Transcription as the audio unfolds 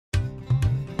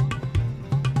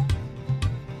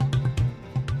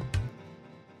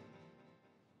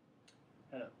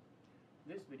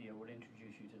video will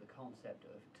introduce you to the concept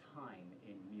of time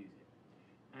in music.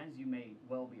 As you may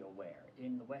well be aware,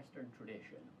 in the Western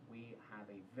tradition we have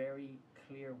a very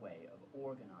clear way of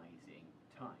organizing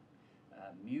time.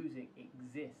 Music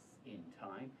exists in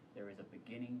time. There is a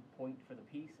beginning point for the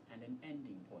piece and an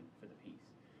ending point for the piece.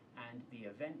 And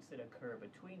the events that occur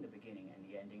between the beginning and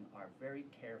the ending are very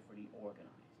carefully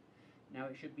organized. Now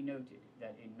it should be noted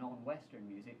that in non-Western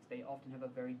music they often have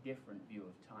a very different view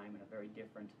of time and a very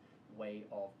different way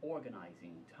of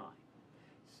organizing time.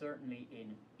 Certainly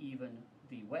in even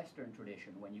the Western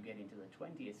tradition, when you get into the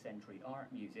 20th century art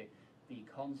music, the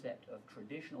concept of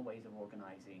traditional ways of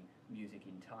organizing music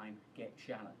in time get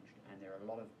challenged, and there are a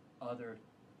lot of other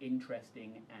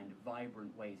interesting and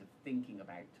vibrant ways of thinking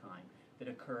about time that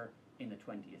occur in the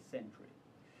 20th century.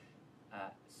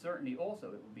 Certainly also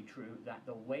it would be true that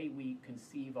the way we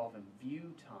conceive of and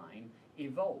view time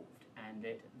evolved, and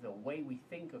that the way we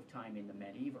think of time in the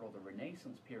medieval or the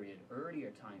Renaissance period,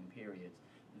 earlier time periods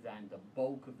than the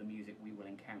bulk of the music we will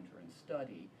encounter and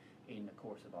study in the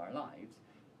course of our lives,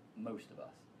 most of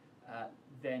us,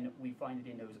 then we find that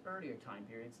in those earlier time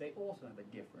periods they also have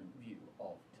a different view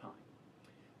of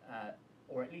time,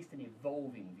 or at least an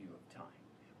evolving view of time.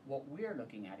 What we're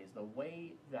looking at is the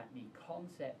way that the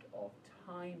concept of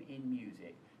time in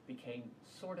music became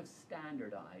sort of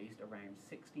standardized around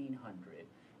 1600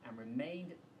 and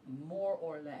remained more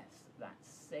or less that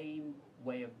same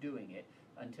way of doing it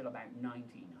until about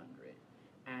 1900,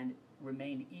 and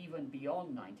remained even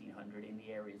beyond 1900 in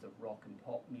the areas of rock and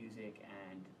pop music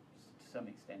and to some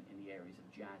extent in the areas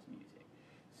of jazz music.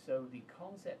 So the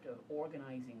concept of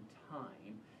organizing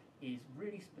time is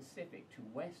really specific to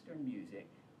Western music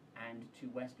and to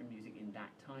Western music in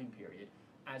that time period,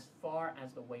 as far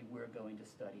as the way we're going to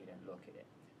study it and look at it.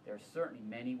 There are certainly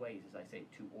many ways, as I say,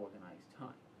 to organize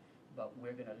time, but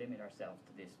we're going to limit ourselves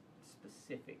to this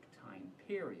specific time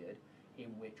period in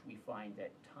which we find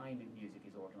that time in music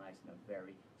is organized in a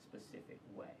very specific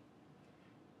way.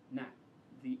 Now,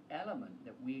 the element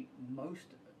that we most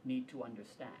need to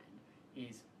understand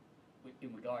is,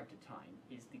 in regard to time,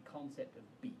 is the concept of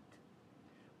beat.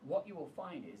 What you will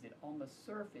find is that on the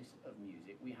surface of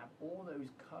music we have all those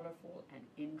colorful and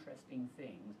interesting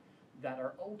things that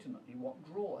are ultimately what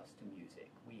draw us to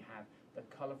music. We have the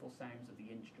colorful sounds of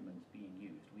the instruments being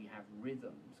used, we have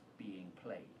rhythms being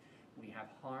played, we have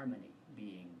harmony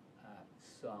being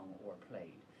sung or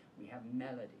played, we have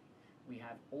melody, we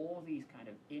have all these kind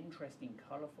of interesting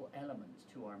colorful elements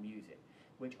to our music,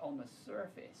 which on the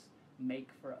surface make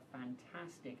for a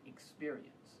fantastic experience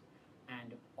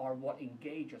and are what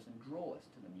engage us and draw us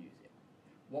to the music.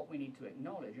 What we need to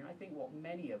acknowledge, and I think what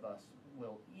many of us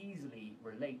will easily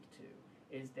relate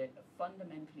to, is that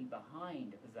fundamentally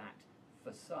behind that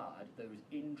facade, those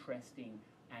interesting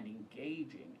and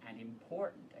engaging and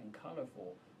important and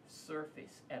colorful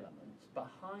surface elements,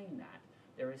 behind that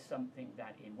there is something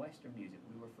that in Western music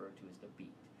we refer to as the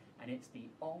beat, and it's the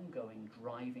ongoing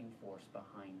driving force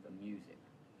behind the music.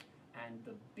 And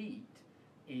the beat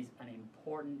is an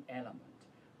important element.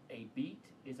 A beat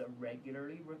is a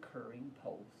regularly recurring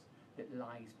pulse that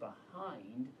lies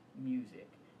behind music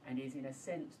and is in a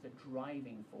sense the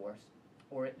driving force,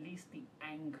 or at least the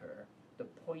anchor, the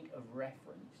point of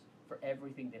reference for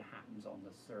everything that happens on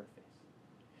the surface.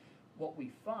 What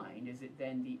we find is that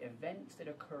then the events that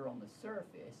occur on the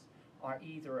surface are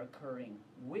either occurring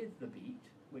with the beat,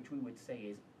 which we would say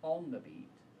is on the beat,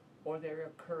 or they're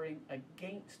occurring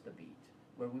against the beat,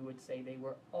 where we would say they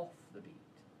were off the beat.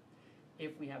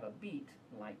 If we have a beat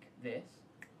like this,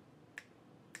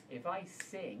 if I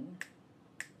sing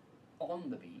on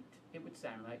the beat, it would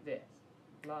sound like this.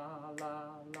 La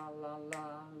la la la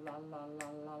la la la la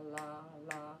la la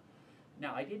la.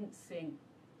 Now I didn't sing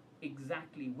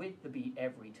exactly with the beat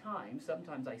every time.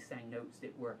 Sometimes I sang notes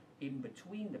that were in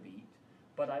between the beat,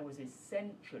 but I was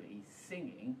essentially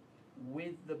singing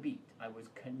with the beat. I was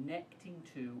connecting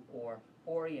to or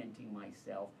orienting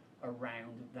myself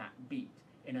around that beat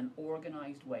in an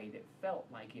organized way that felt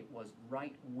like it was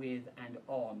right with and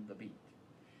on the beat.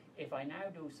 If I now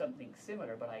do something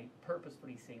similar but I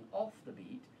purposefully sing off the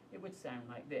beat, it would sound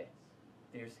like this.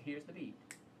 Here's the beat.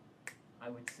 I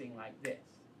would sing like this.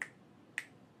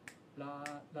 La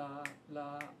la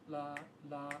la la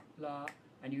la la.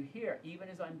 And you hear, even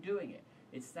as I'm doing it,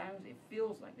 it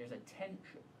feels like there's a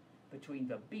tension between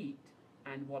the beat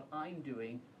and what I'm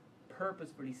doing,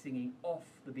 purposefully singing off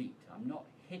the beat. I'm not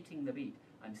hitting the beat,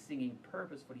 I'm singing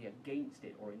purposefully against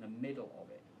it or in the middle of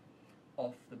it,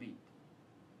 off the beat.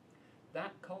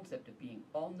 That concept of being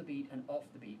on the beat and off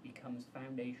the beat becomes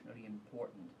foundationally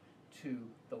important to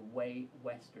the way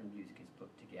Western music is put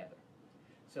together.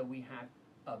 So we have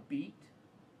a beat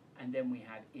and then we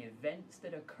have events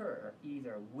that occur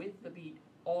either with the beat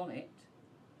on it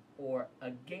or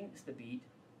against the beat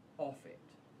off it,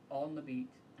 on the beat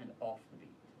and off the beat.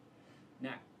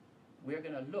 Now, we're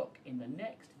going to look in the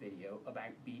next video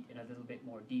about beat in a little bit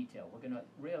more detail. We're going to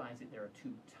realize that there are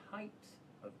two types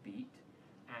of beat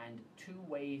and two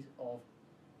ways of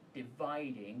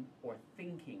dividing or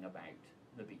thinking about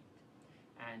the beat.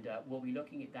 And we'll be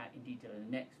looking at that in detail in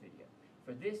the next video.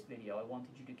 For this video, I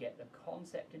wanted you to get the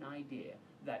concept and idea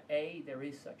that A, there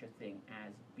is such a thing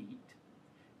as beat,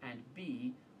 and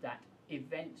B, that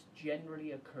events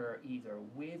generally occur either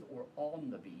with or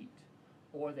on the beat,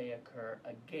 or they occur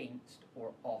against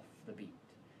or off the beat.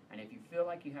 And if you feel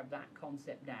like you have that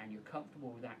concept down, you're comfortable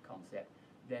with that concept,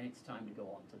 then it's time to go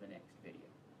on to the next video.